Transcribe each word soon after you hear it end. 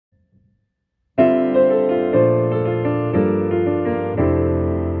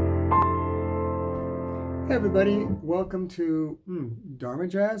everybody, welcome to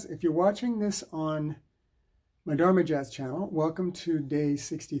Dharmajazz. If you're watching this on my Dharmajazz channel, welcome to day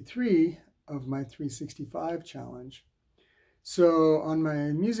 63 of my 365 challenge. So on my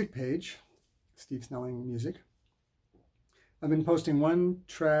music page, Steve Snelling Music, I've been posting one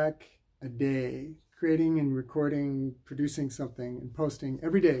track a day, creating and recording, producing something and posting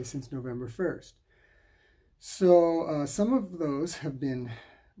every day since November 1st. So some of those have been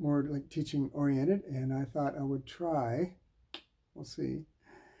more like teaching oriented, and I thought I would try, we'll see,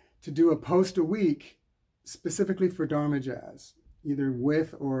 to do a post a week specifically for Dharmajazz, either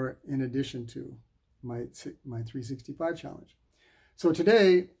with or in addition to my 365 challenge. So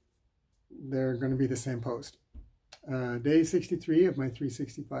today they're going to be the same post. Day 63 of my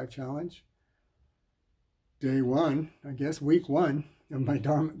 365 challenge. Day 1, I guess, week 1 of my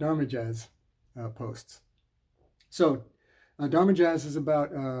Dharmajazz posts. So Dharmajazz is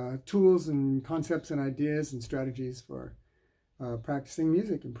about tools and concepts and ideas and strategies for practicing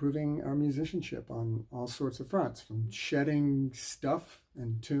music, improving our musicianship on all sorts of fronts, from shedding stuff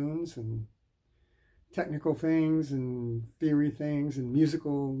and tunes and technical things and theory things and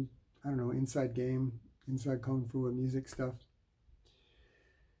musical, I don't know, inside game, inside kung fu and music stuff,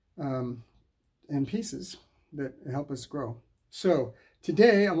 and pieces that help us grow. So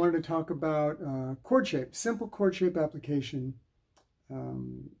today I wanted to talk about chord shape, simple chord shape application,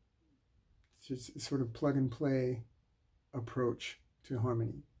 just sort of plug and play approach to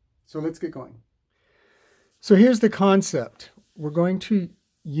harmony. So let's get going. So here's the concept. We're going to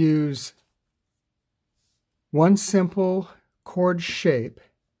use one simple chord shape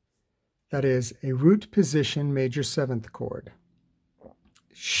that is a root position major 7th chord.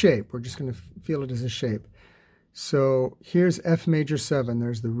 Shape, we're just going to feel it as a shape. So here's F major 7.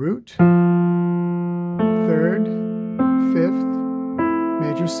 There's the root, 3rd, 5th,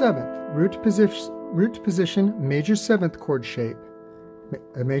 major 7th. Root position, major 7th chord shape.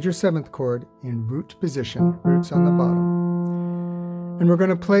 A major 7th chord in root position, roots on the bottom. And we're going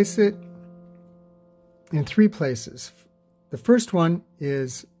to place it in 3 places. The first one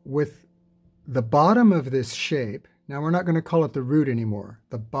is with the bottom of this shape. Now we're not going to call it the root anymore.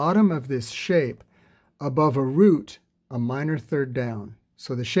 The bottom of this shape above a root, a minor 3rd down.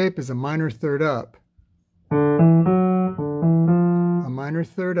 So the shape is a minor 3rd up. A minor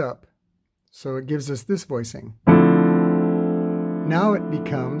 3rd up. So it gives us this voicing. Now it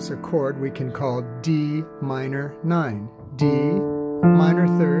becomes a chord we can call D minor 9. D minor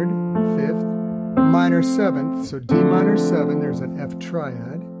 3rd, 5th, minor 7th. So D minor 7, there's an F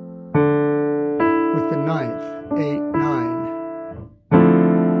triad with the 9th, 8, 9.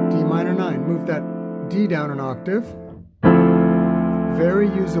 D minor 9. Move that D down an octave. Very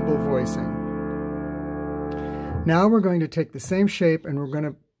usable voicing. Now we're going to take the same shape and we're going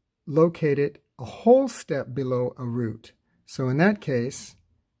to locate it a whole step below a root. So in that case,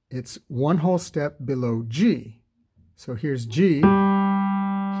 it's one whole step below G. So here's G.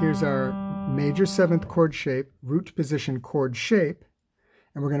 Here's our major 7th chord shape, root position chord shape.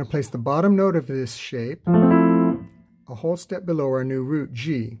 And we're going to place the bottom note of this shape a whole step below our new root,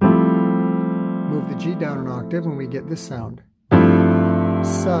 G. Move the G down an octave and we get this sound.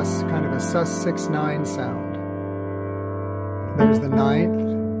 Sus, kind of a sus 6-9 sound. There's the 9th,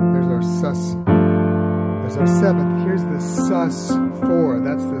 there's our sus, there's our 7th. Here's the sus 4,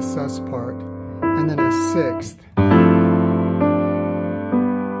 that's the sus part. And then a 6th.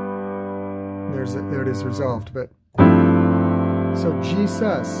 There it is resolved. But so G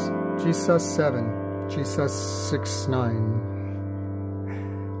sus 7, G sus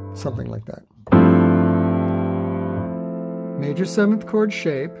 6-9, something like that. Major 7th chord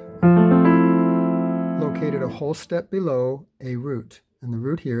shape, located a whole step below a root, and the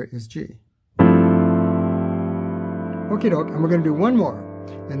root here is G. Okie doke, and we're going to do one more,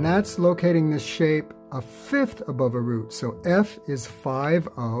 and that's locating this shape a 5th above a root. So F is 5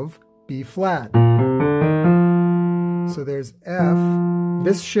 of B flat. So there's F,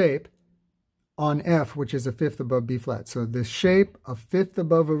 this shape on F, which is a 5th above B flat. So this shape a 5th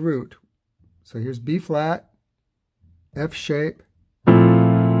above a root. So here's B flat, F shape,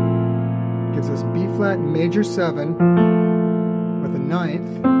 gives us B flat major 7 with a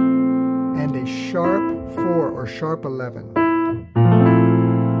 9th and a sharp 4 or sharp 11.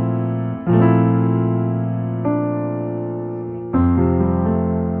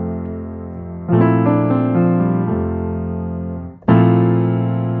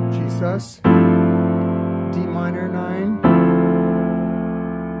 G sus, D minor 9,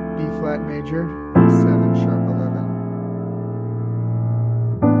 B flat major 7 sharp 11.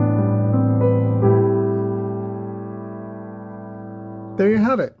 There you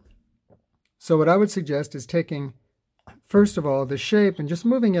have it. So what I would suggest is taking, first of all, the shape and just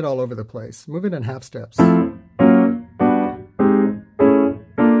moving it all over the place. Move it in half steps. So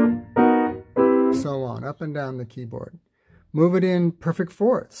on, up and down the keyboard. Move it in perfect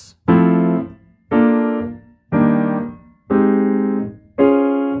fourths.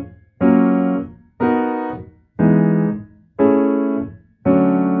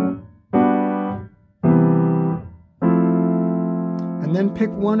 And then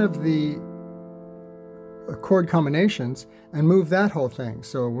pick one of the chord combinations and move that whole thing.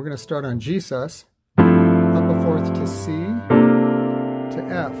 So we're going to start on G sus, up a fourth to C, to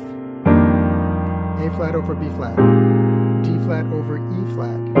F, A flat over B flat, D flat over E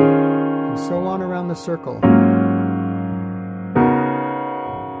flat, and so on around the circle.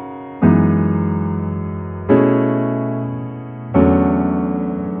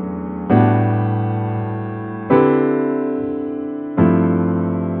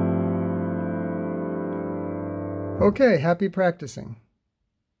 Okay, happy practicing.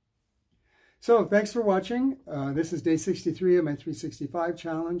 So thanks for watching. This is day 63 of my 365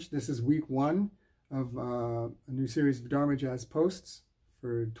 challenge. This is week 1 of a new series of Dharmajazz posts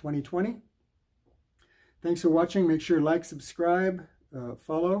for 2020. Thanks for watching. Make sure to like, subscribe,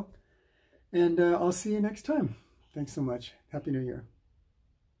 follow, and I'll see you next time. Thanks so much. Happy New Year.